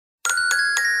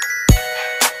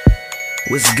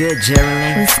What's good,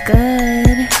 Geraldine? What's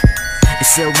good?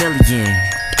 It's Ill Million.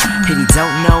 If you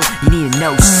don't know, you need to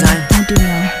know, son. I do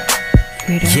know.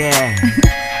 Weirdo. Yeah.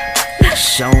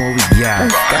 Show 'em what we got.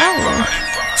 Let's go.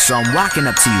 So I'm walking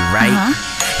up to you, right?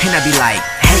 And I be like,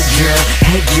 hey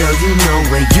girl, you know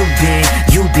where you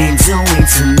been doing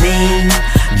to me.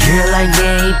 Girl, I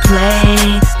ain't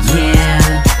playing,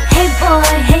 yeah. Hey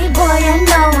boy, I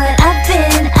know what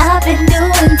I've been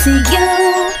doing to you.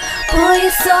 Boy,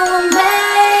 you're so amazing.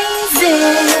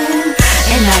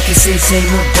 And I can say same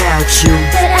about you,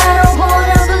 but I don't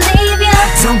wanna believe ya.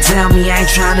 Don't tell me I ain't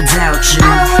tryna doubt you. I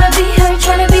don't wanna be hurt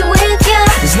trying to be with ya.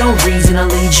 There's no reason to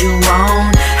lead you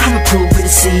on. I'ma prove it to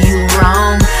see you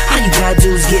wrong. All you gotta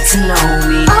do is get to know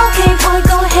me. Okay boy,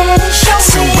 go ahead and show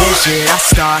So me. where should I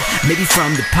start? Maybe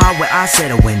from the part where I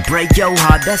said I wouldn't break your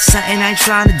heart. That's something I ain't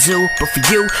trying to do, but for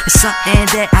you, it's something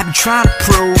that I've been trying to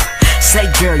prove. Say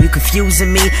girl, you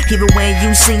confusing me. Even when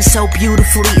you sing so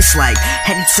beautifully, it's like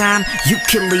anytime you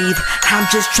can leave. I'm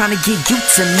just trying to get you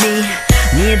to me.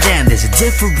 Me and them, there's a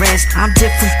difference. I'm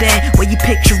different than what you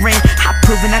picturing. I'm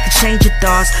proving I can change your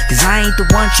thoughts, cause I ain't the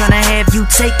one trying to have you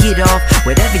take it off.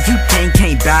 Whatever you think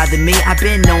can't bother me. I've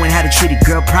been knowing how to treat a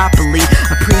girl properly.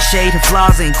 Appreciate her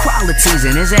flaws and qualities.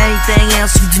 And is there anything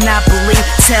else you do not believe?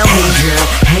 Tell me.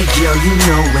 Hey girl, you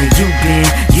know where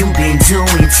you been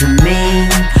doing to me.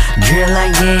 Girl,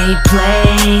 I ain't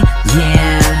playing,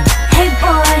 yeah. Hey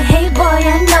boy,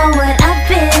 I know what I've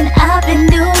been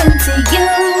doing to you.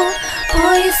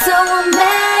 Boy, you're so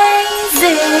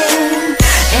amazing.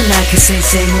 And I can say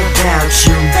same about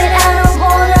you, but I don't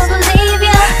wanna believe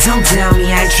ya. Don't tell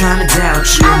me I ain't tryna doubt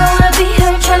you. I don't wanna be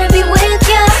hurt trying to be with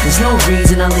ya. There's no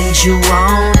reason to lead you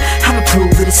on. I'ma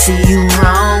prove it to see you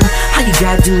wrong. All you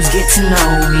gotta do is get to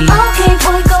know me. Okay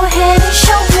boy, go ahead and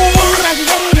show me. Are you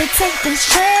ready to take this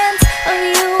chance of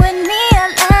you and me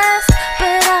at last?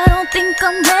 But I don't think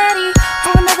I'm ready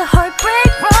for another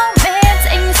heartbreak romance.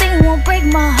 And you say you won't break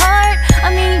my heart. I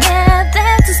mean, yeah,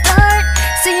 that's a start.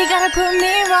 So you gotta prove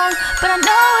me wrong, but I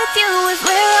know with you is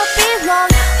where I belong.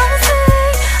 Honestly,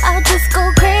 I just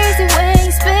go crazy when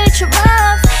you spit your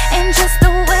rhymes, and just the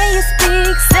way you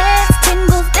speak sense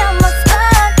tingles down my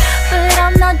spine. But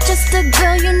I'm not just a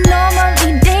girl you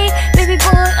normally date. Baby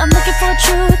boy, I'm looking for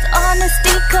truth,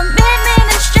 honesty, commitment,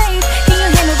 and strength. Can you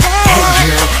handle that?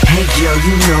 Hey girl,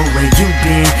 you know where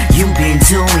you been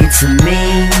doing to me.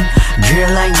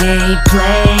 Girl, I ain't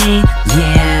playing,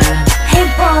 yeah.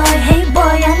 Hey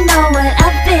boy, I know what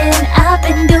I've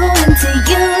been doing to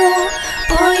you.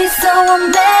 Boy, you're so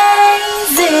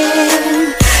amazing.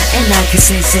 And I can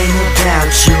say same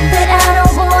about you, but I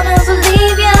don't wanna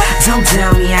believe ya. Don't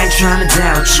tell me I ain't tryna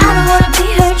doubt you. I don't wanna be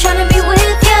hurt trying to be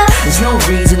with ya. There's no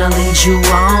reason to lead you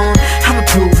on. I'ma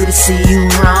prove it to see you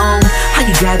wrong. All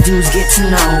you gotta do is get to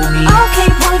know me. Okay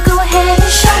boy, go ahead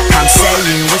and show me. I'm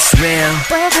saying what's real.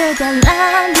 Boy, I've heard that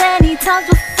line many times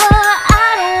before.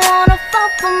 I don't wanna fall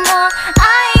for more.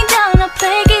 I ain't down to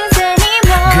play games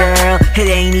anymore. Girl, it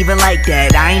ain't even like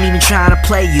that. I ain't even trying to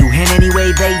play you in any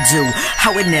way they do.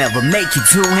 I would never make you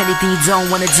do anything you don't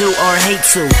wanna do or hate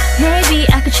to. Maybe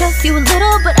I could trust you a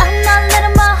little, but I'm not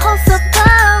letting my hopes up go.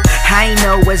 I ain't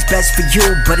know what's best for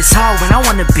you, but it's hard when I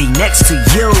wanna be next to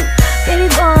you. Baby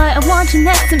boy, I want you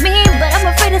next to me, but I'm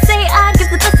afraid to say I give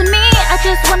the best of me. I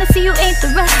just wanna see you ain't the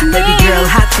rest of me. Baby girl,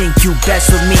 I think you best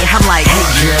with me. I'm like,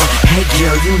 hey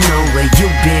girl, you know where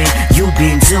you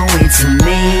been doing to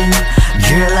me.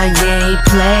 Girl, I ain't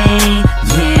playing,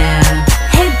 yeah.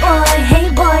 Hey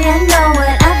boy, I know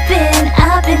what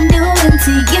I've been doing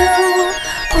to you.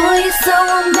 Boy, you're so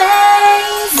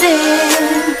amazing.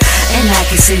 And I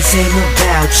can say same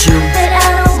about you, but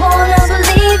I don't wanna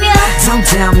believe ya. Don't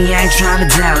tell me I ain't tryna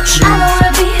doubt you. I